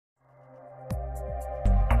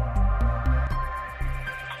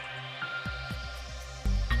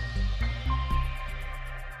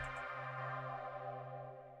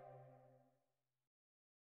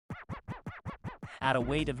At a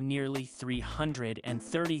weight of nearly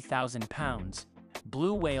 330,000 pounds,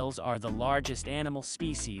 blue whales are the largest animal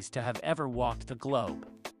species to have ever walked the globe.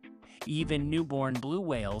 Even newborn blue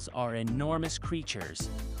whales are enormous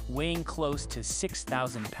creatures, weighing close to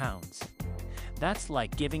 6,000 pounds. That's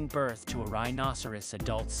like giving birth to a rhinoceros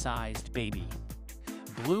adult-sized baby.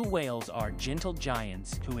 Blue whales are gentle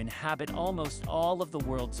giants who inhabit almost all of the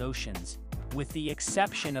world's oceans, with the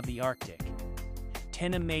exception of the Arctic.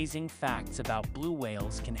 10 amazing facts about blue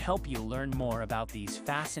whales can help you learn more about these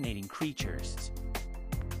fascinating creatures.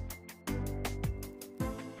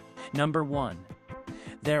 Number 1.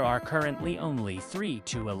 There are currently only 3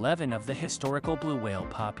 to 11 of the historical blue whale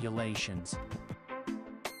populations.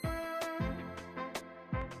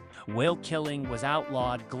 Whale killing was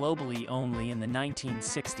outlawed globally only in the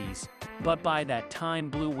 1960s, but by that time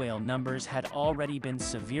blue whale numbers had already been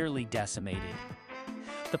severely decimated.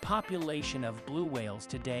 The population of blue whales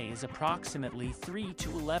today is approximately 3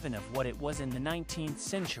 to 11 of what it was in the 19th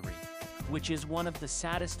century, which is one of the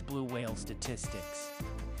saddest blue whale statistics.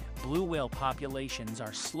 Blue whale populations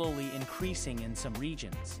are slowly increasing in some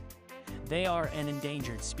regions. They are an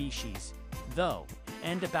endangered species, though,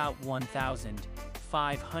 and about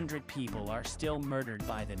 1,500 people are still murdered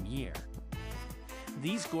by them year.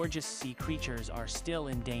 These gorgeous sea creatures are still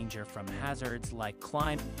in danger from hazards like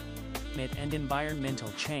climate and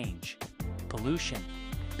environmental change, pollution,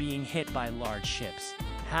 being hit by large ships,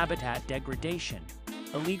 habitat degradation,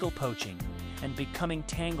 illegal poaching, and becoming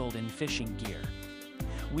tangled in fishing gear.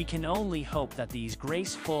 We can only hope that these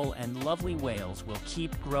graceful and lovely whales will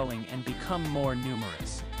keep growing and become more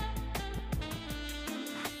numerous.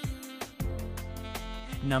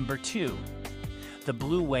 Number 2. The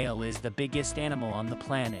blue whale is the biggest animal on the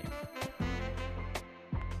planet.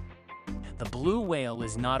 The blue whale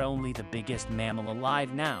is not only the biggest mammal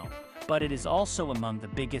alive now, but it is also among the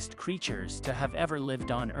biggest creatures to have ever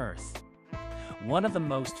lived on Earth. One of the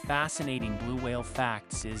most fascinating blue whale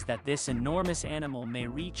facts is that this enormous animal may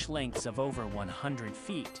reach lengths of over 100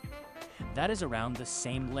 feet. That is around the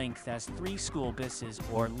same length as 3 school buses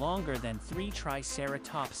or longer than 3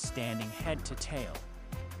 triceratops standing head to tail.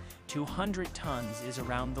 200 tons is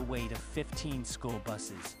around the weight of 15 school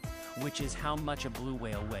buses, which is how much a blue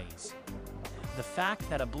whale weighs. The fact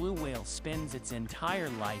that a blue whale spends its entire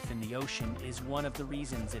life in the ocean is one of the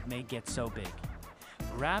reasons it may get so big.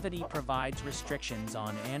 Gravity provides restrictions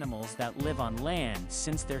on animals that live on land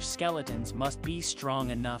since their skeletons must be strong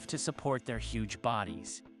enough to support their huge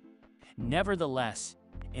bodies. Nevertheless,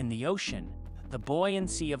 in the ocean, the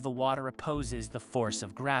buoyancy of the water opposes the force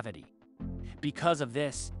of gravity. Because of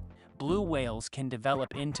this, blue whales can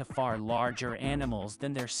develop into far larger animals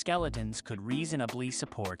than their skeletons could reasonably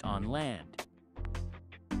support on land.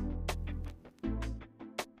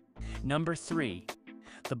 Number 3.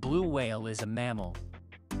 The blue whale is a mammal.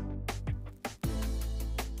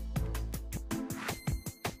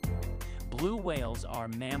 Blue whales are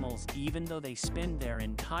mammals even though they spend their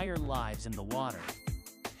entire lives in the water.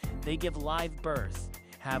 They give live birth,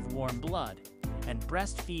 have warm blood, and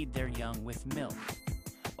breastfeed their young with milk.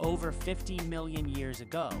 Over 50 million years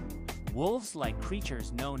ago, wolves-like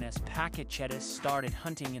creatures known as pakicetus started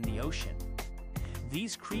hunting in the ocean.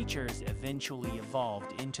 These creatures eventually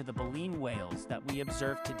evolved into the baleen whales that we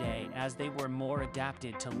observe today as they were more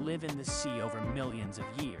adapted to live in the sea over millions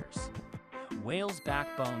of years. Whales'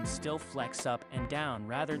 backbones still flex up and down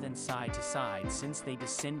rather than side to side since they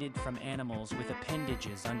descended from animals with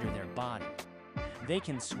appendages under their body. They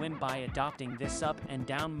can swim by adopting this up and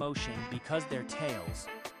down motion because their tails,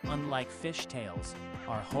 unlike fish tails,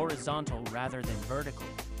 are horizontal rather than vertical.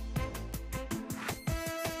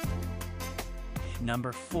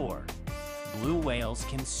 Number 4. Blue whales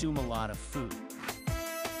consume a lot of food.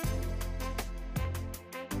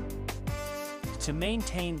 To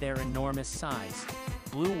maintain their enormous size,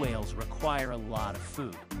 blue whales require a lot of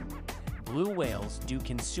food. Blue whales do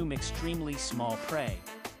consume extremely small prey.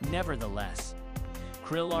 Nevertheless,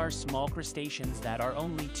 krill are small crustaceans that are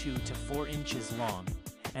only 2 to 4 inches long,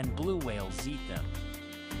 and blue whales eat them.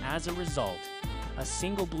 As a result, a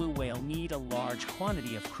single blue whale needs a large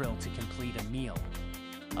quantity of krill to complete a meal.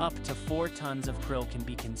 Up to 4 tons of krill can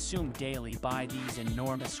be consumed daily by these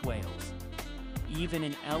enormous whales. Even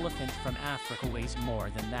an elephant from Africa weighs more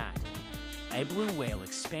than that. A blue whale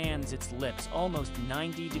expands its lips almost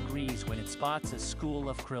 90 degrees when it spots a school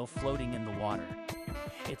of krill floating in the water.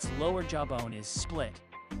 Its lower jawbone is split,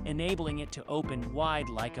 enabling it to open wide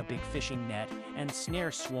like a big fishing net and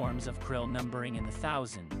snare swarms of krill numbering in the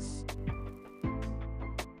thousands.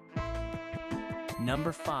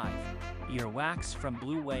 Number 5. Earwax from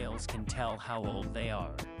blue whales can tell how old they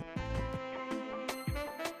are.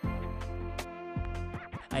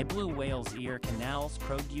 A blue whale's ear canals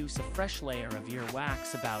produce a fresh layer of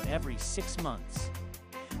earwax about every 6 months.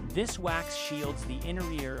 This wax shields the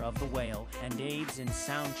inner ear of the whale and aids in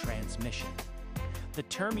sound transmission. The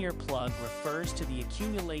term ear plug refers to the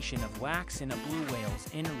accumulation of wax in a blue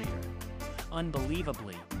whale's inner ear.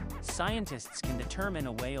 Unbelievably, scientists can determine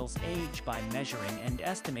a whale's age by measuring and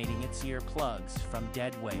estimating its ear plugs from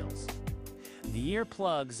dead whales. The ear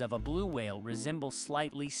plugs of a blue whale resemble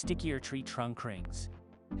slightly stickier tree trunk rings.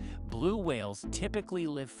 Blue whales typically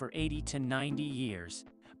live for 80 to 90 years,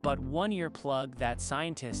 but one ear plug that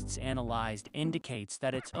scientists analyzed indicates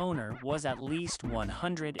that its owner was at least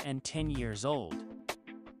 110 years old.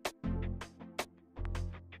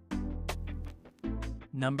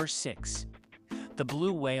 Number 6. The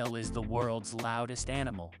blue whale is the world's loudest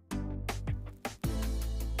animal.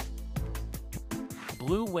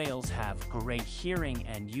 Blue whales have great hearing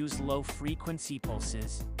and use low-frequency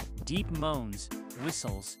pulses, deep moans,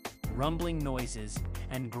 whistles, rumbling noises,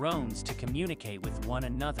 and groans to communicate with one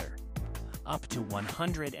another. Up to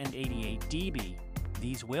 188 dB,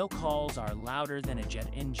 these whale calls are louder than a jet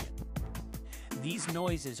engine. These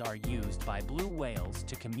noises are used by blue whales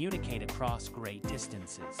to communicate across great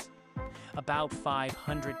distances. About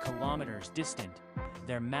 500 kilometers distant,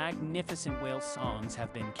 their magnificent whale songs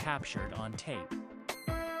have been captured on tape.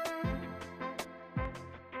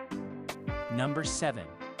 Number 7.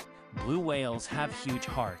 Blue whales have huge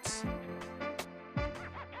hearts.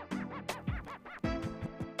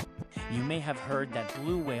 You may have heard that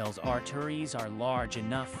blue whales' arteries are large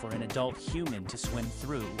enough for an adult human to swim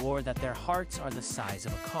through, or that their hearts are the size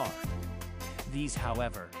of a car. These,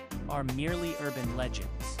 however, are merely urban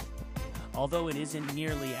legends. Although it isn't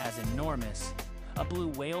nearly as enormous, a blue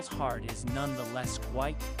whale's heart is nonetheless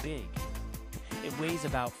quite big. It weighs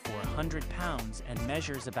about 400 pounds and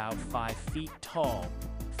measures about 5 feet tall,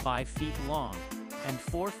 5 feet long, and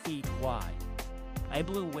 4 feet wide. A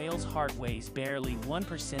blue whale's heart weighs barely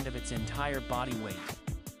 1% of its entire body weight,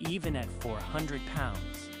 even at 400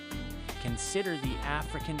 pounds. Consider the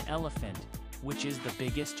African elephant, which is the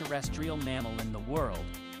biggest terrestrial mammal in the world,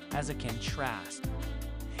 as a contrast.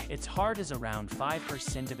 Its heart is around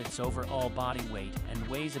 5% of its overall body weight and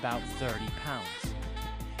weighs about 30 pounds.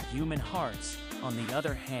 Human hearts, on the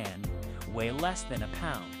other hand, weigh less than a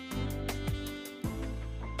pound.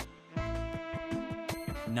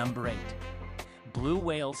 Number 8. Blue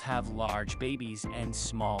whales have large babies and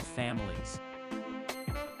small families.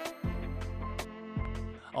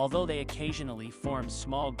 Although they occasionally form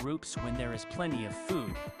small groups when there is plenty of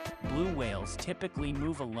food, blue whales typically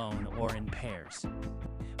move alone or in pairs.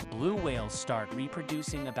 Blue whales start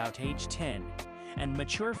reproducing about age 10, and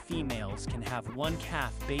mature females can have one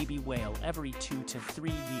calf baby whale every 2 to 3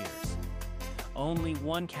 years. Only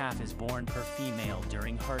one calf is born per female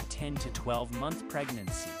during her 10 to 12-month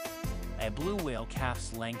pregnancy. A blue whale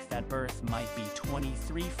calf's length at birth might be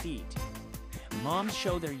 23 feet. Moms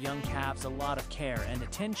show their young calves a lot of care and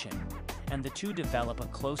attention, and the two develop a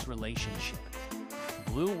close relationship.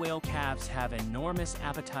 Blue whale calves have enormous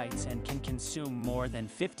appetites and can consume more than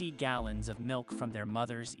 50 gallons of milk from their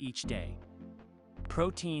mothers each day.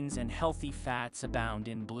 Proteins and healthy fats abound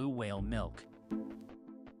in blue whale milk.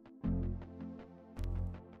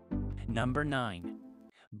 Number 9.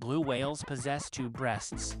 Blue whales possess 2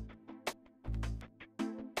 breasts.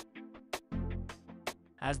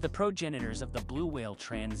 As the progenitors of the blue whale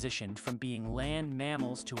transitioned from being land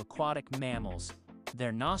mammals to aquatic mammals,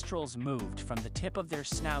 their nostrils moved from the tip of their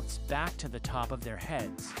snouts back to the top of their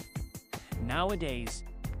heads. Nowadays,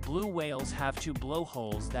 blue whales have 2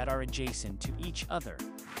 blowholes that are adjacent to each other,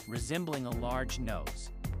 resembling a large nose.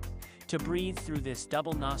 To breathe through this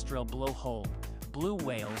double nostril blowhole, blue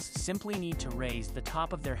whales simply need to raise the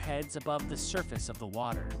top of their heads above the surface of the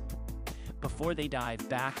water. Before they dive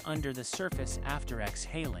back under the surface after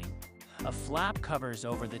exhaling, a flap covers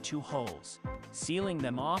over the 2 holes, sealing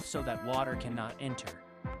them off so that water cannot enter.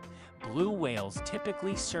 Blue whales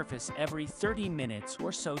typically surface every 30 minutes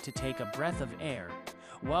or so to take a breath of air,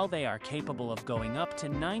 while they are capable of going up to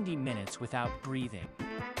 90 minutes without breathing.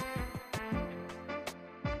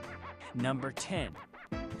 Number 10.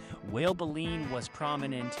 Whale baleen was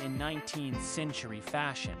prominent in 19th century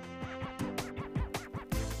fashion.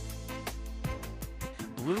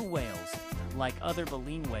 Blue whales, like other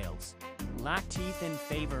baleen whales, lack teeth in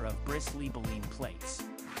favor of bristly baleen plates.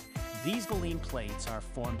 These baleen plates are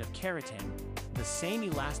formed of keratin, the same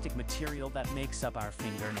elastic material that makes up our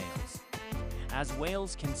fingernails. As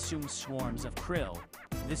whales consume swarms of krill,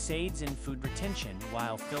 this aids in food retention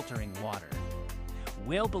while filtering water.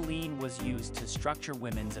 Whale baleen was used to structure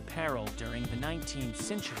women's apparel during the 19th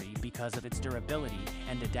century because of its durability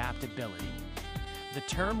and adaptability. The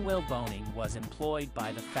term whaleboning was employed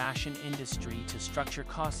by the fashion industry to structure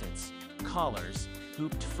corsets, collars,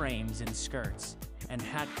 hooped frames in skirts, and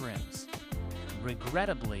hat brims.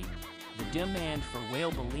 Regrettably, the demand for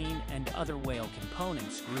whale baleen and other whale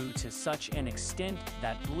components grew to such an extent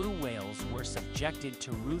that blue whales were subjected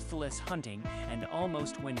to ruthless hunting and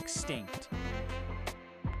almost went extinct.